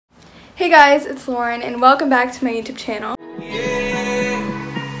Hey guys, it's Lauren and welcome back to my YouTube channel.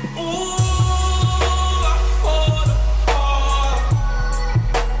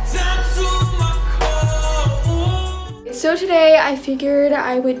 So today I figured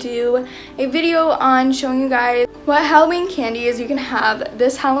I would do a video on showing you guys what Halloween candies you can have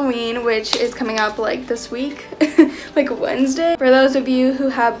this Halloween, which is coming up like this week, like Wednesday. For those of you who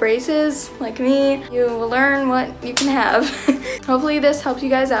have braces like me, you will learn what you can have. Hopefully this helps you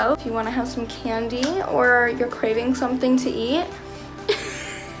guys out if you want to have some candy or you're craving something to eat.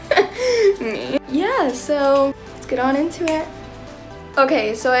 Me. Yeah, so let's get on into it.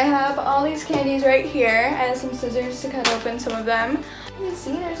 Okay, so I have all these candies right here. I have some scissors to cut open some of them. You can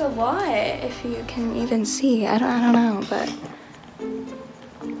see there's a lot, if you can even see. I don't know, but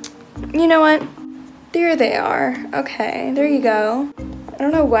you know what? There they are. Okay, there you go. I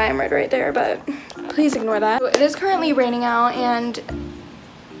don't know why I'm right there, but please ignore that. So it is currently raining out and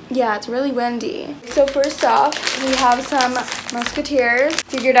yeah, it's really windy. So first off, we have some Musketeers.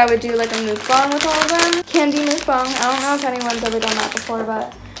 Figured I would do like a mukbang with all of them. Candy mukbang. I don't know if anyone's ever done that before,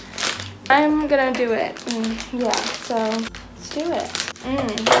 but I'm gonna do it. Yeah, so let's do it.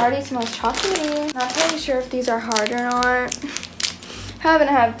 It already smells chocolatey. Not really sure if these are hard or not. Haven't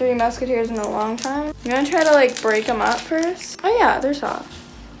had 3 Musketeers in a long time. I'm gonna try to like break them up first. Oh yeah, they're soft.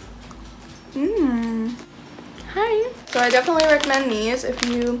 Hi. So I definitely recommend these if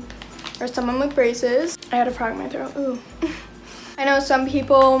you are someone with braces. I had a frog in my throat. Ooh. I know some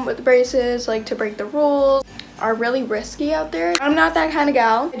people with braces like to break the rules, are really risky out there. I'm not that kind of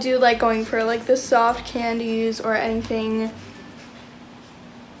gal. I do like going for like the soft candies or anything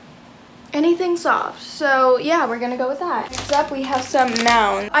soft. So yeah, we're gonna go with that. Next up we have some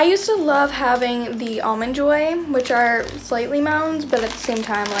mounds. I used to love having the Almond Joy, which are slightly mounds, but at the same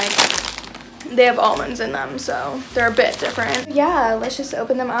time like they have almonds in them, so they're a bit different. Yeah, let's just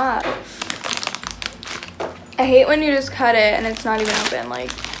open them up. I hate when you just cut it and it's not even open, like,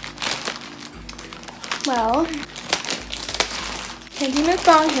 well, candy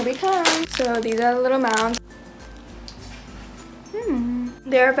mukbang, here we come. So these are the little mounds.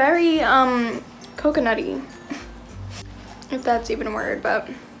 They're very coconutty, if that's even a word, but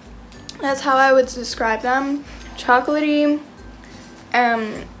that's how I would describe them. Chocolatey,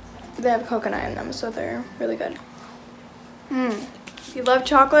 they have coconut in them, so they're really good. If you love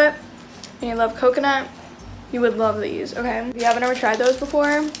chocolate and you love coconut, you would love these. Okay, if you haven't ever tried those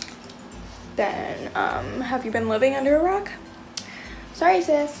before, then have you been living under a rock? Sorry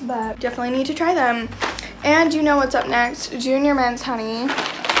sis, but definitely need to try them. And you know what's up next? Junior Mints Honey.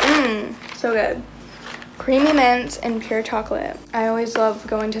 So good. Creamy mints and pure chocolate. I always love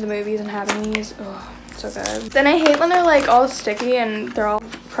going to the movies and having these. Oh, so good. Then I hate when they're like all sticky and they're all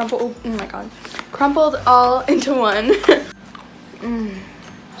crumpled. Oh my god. Crumpled all into one.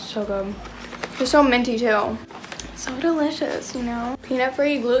 So good. They're so minty too. So delicious, you know. Peanut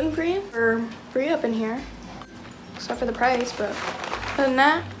free, gluten free, or free up in here. Except for the price, but other than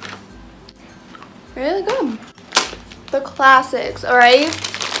that, really good. The classics, alright?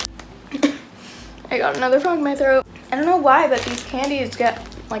 I got another frog in my throat. I don't know why, but these candies get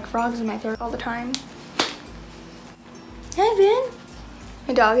like frogs in my throat all the time. Hi, Vin.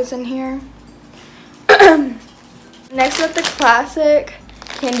 My dog is in here. Next up, the classic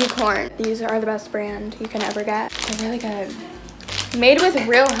candy corn. These are the best brand you can ever get. They're really good. Made with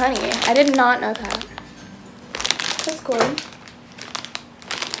real honey. I did not know that. That's cool.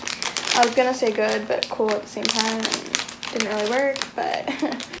 I was gonna say good, but cool at the same time. And didn't really work, but.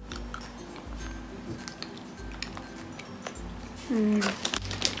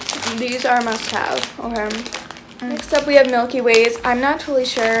 These are must-have. Okay. Next up we have Milky Ways. I'm not totally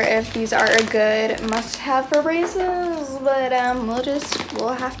sure if these are a good must-have for braces, but we'll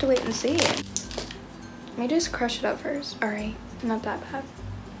have to wait and see. Let me just crush it up first. Alright, not that bad.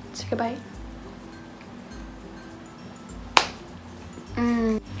 Let's take a bite.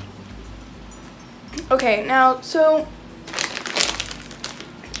 Okay, now so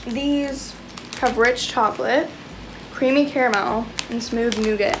these have rich chocolate, creamy caramel, and smooth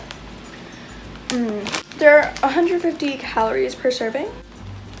nougat. They're 150 calories per serving,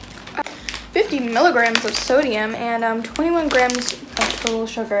 50 milligrams of sodium, and 21 grams of total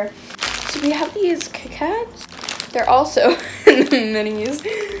sugar. So we have these Kit Kats. They're also in the minis.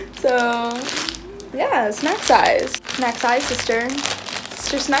 So yeah, snack size. Snack size, sister.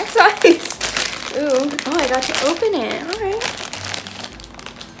 Sister snack size. Ooh, oh, I got to open it. Alright.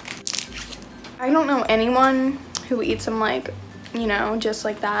 I don't know anyone who eats them like, you know, just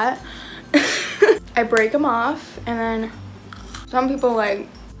like that. I break them off and then some people like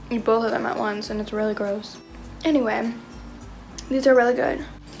eat both of them at once and it's really gross. Anyway, these are really good.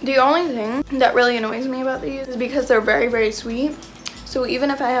 The only thing that really annoys me about these is because they're very, very sweet. So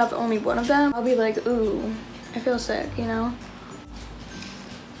even if I have only one of them, I'll be like, ooh, I feel sick, you know?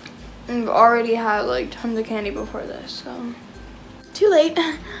 I've already had like tons of candy before this, so too late.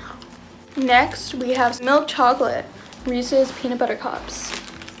 Next, we have milk chocolate Reese's peanut butter cups.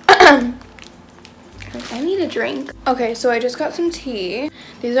 I need a drink. Okay, so I just got some tea.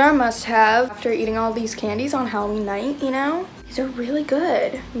 These are a must-have after eating all these candies on Halloween night, you know? These are really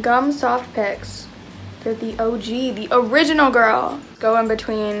good. Gum soft picks. They're the OG, the original girl. Go in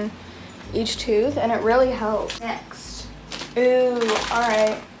between each tooth and it really helps. Next. Ooh, all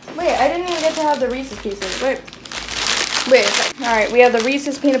right. Wait, I didn't even get to have the Reese's pieces. Wait a second. All right, we have the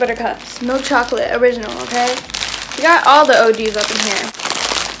Reese's peanut butter cups. Milk chocolate, original, okay? We got all the OGs up in here.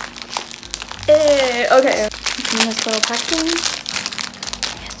 Okay. In this little packaging.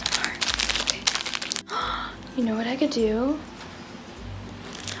 ASMR. You know what I could do?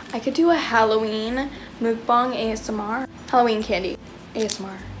 I could do a Halloween mukbang ASMR. Halloween candy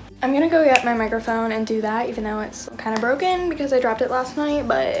ASMR. I'm gonna go get my microphone and do that, even though it's kind of broken because I dropped it last night.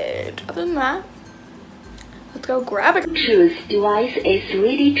 But other than that, let's go grab it. Bluetooth device is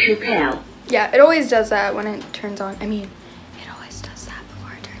ready to pair. Yeah, it always does that when it turns on. I mean, it always does that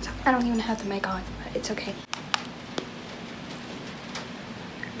before it turns on. I don't even have the mic on, but it's okay.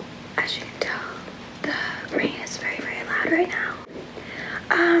 As you can tell, the rain is very, very loud right now.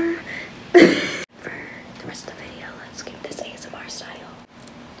 For the rest of the video, let's keep this ASMR style.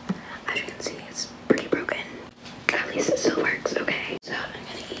 As you can see, it's pretty broken. At least it still works, okay? So I'm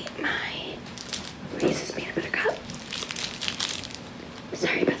gonna eat my Reese's peanut butter cup.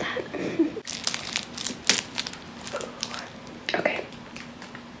 Sorry about that. Okay.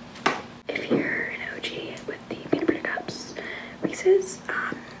 If you're an OG with the peanut butter cups, Reese's,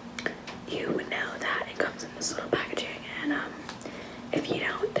 you would know that it comes in this little packaging, and if you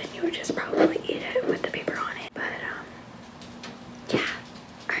don't, then you would just probably eat it with the paper on it. But yeah.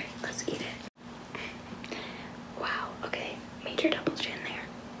 Alright, let's eat it. Wow, okay. Major double chin there.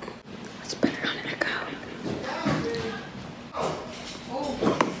 Let's put it on an echo.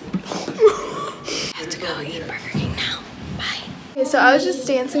 I have to go eat Burger King now. Bye. Okay, so I was just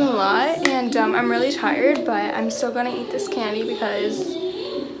dancing a lot, and I'm really tired, but I'm still gonna eat this candy because,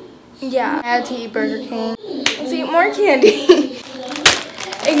 yeah, I had to eat Burger King. Let's eat more candy.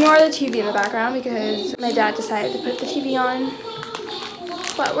 Ignore the TV in the background because my dad decided to put the TV on.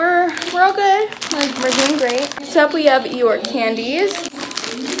 But we're all good. Like, we're doing great. Next up, we have your candies.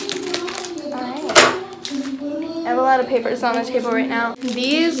 Alright. I have a lot of papers on the table right now.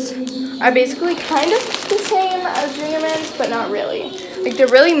 These are basically kind of the same as Junior Mints, but not really. Like, they're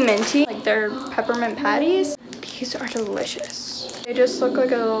really minty. Like, they're peppermint patties. These are delicious. They just look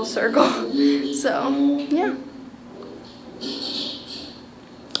like a little circle. So, yeah.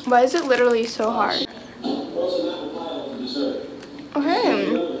 Why is it literally so hard?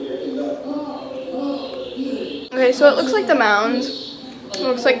 Okay, so it looks like the Mounds. It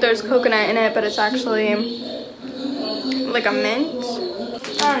looks like there's coconut in it, but it's actually like a mint.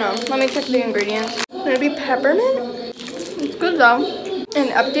 I don't know. Let me check the ingredients. Would it be peppermint? It's good though. And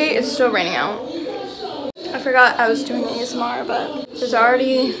update, it's still raining out. I forgot I was doing ASMR, but there's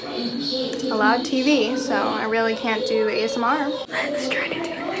already a loud TV, so I really can't do ASMR. Let's try to do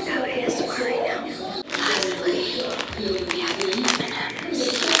an echo ASMR right now. Lastly, we have M&Ms.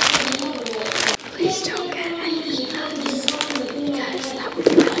 Please don't get any peanuts, because that would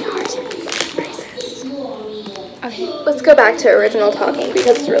be really hard to eat Reese's. Okay, let's go back to original talking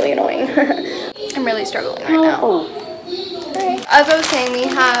because it's really annoying. I'm really struggling right now. Alright, as I was saying, we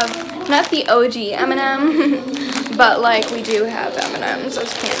have not the OG M&M, but like we do have M&Ms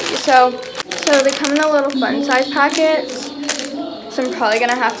as candy. So they come in a little fun size packets. So I'm probably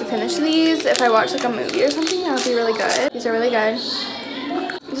gonna have to finish these if I watch like a movie or something. That would be really good. These are really good.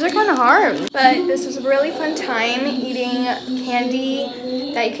 These are kind of hard, but this is a really fun time eating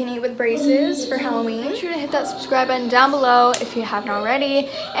candy that you can eat with braces for Halloween. Make sure to hit that subscribe button down below if you haven't already,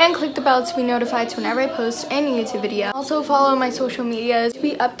 and click the bell to be notified whenever I post any YouTube video. Also follow my social medias to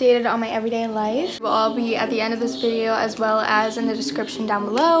be updated on my everyday life. Will all be at the end of this video as well as in the description down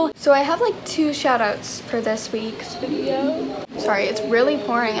below. So I have like 2 shout outs for this week's video. Sorry, it's really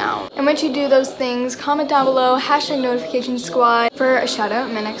pouring out. And once you do those things, comment down below #notificationsquad for a shout out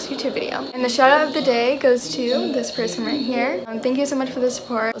in my next YouTube video. And the shout out of the day goes to this person right here. Thank you so much for the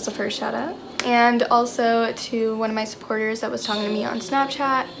support. That was the first shout out. And also to one of my supporters that was talking to me on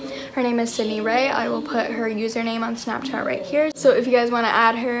Snapchat. Her name is Sydney Ray. I will put her username on Snapchat right here. So if you guys want to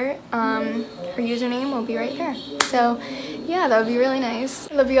add her, her username will be right here. So Yeah, that would be really nice.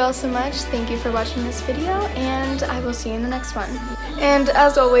 I love you all so much. Thank you for watching this video, and I will see you in the next one. And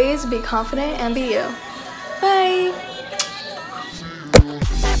as always, be confident and be you. Bye!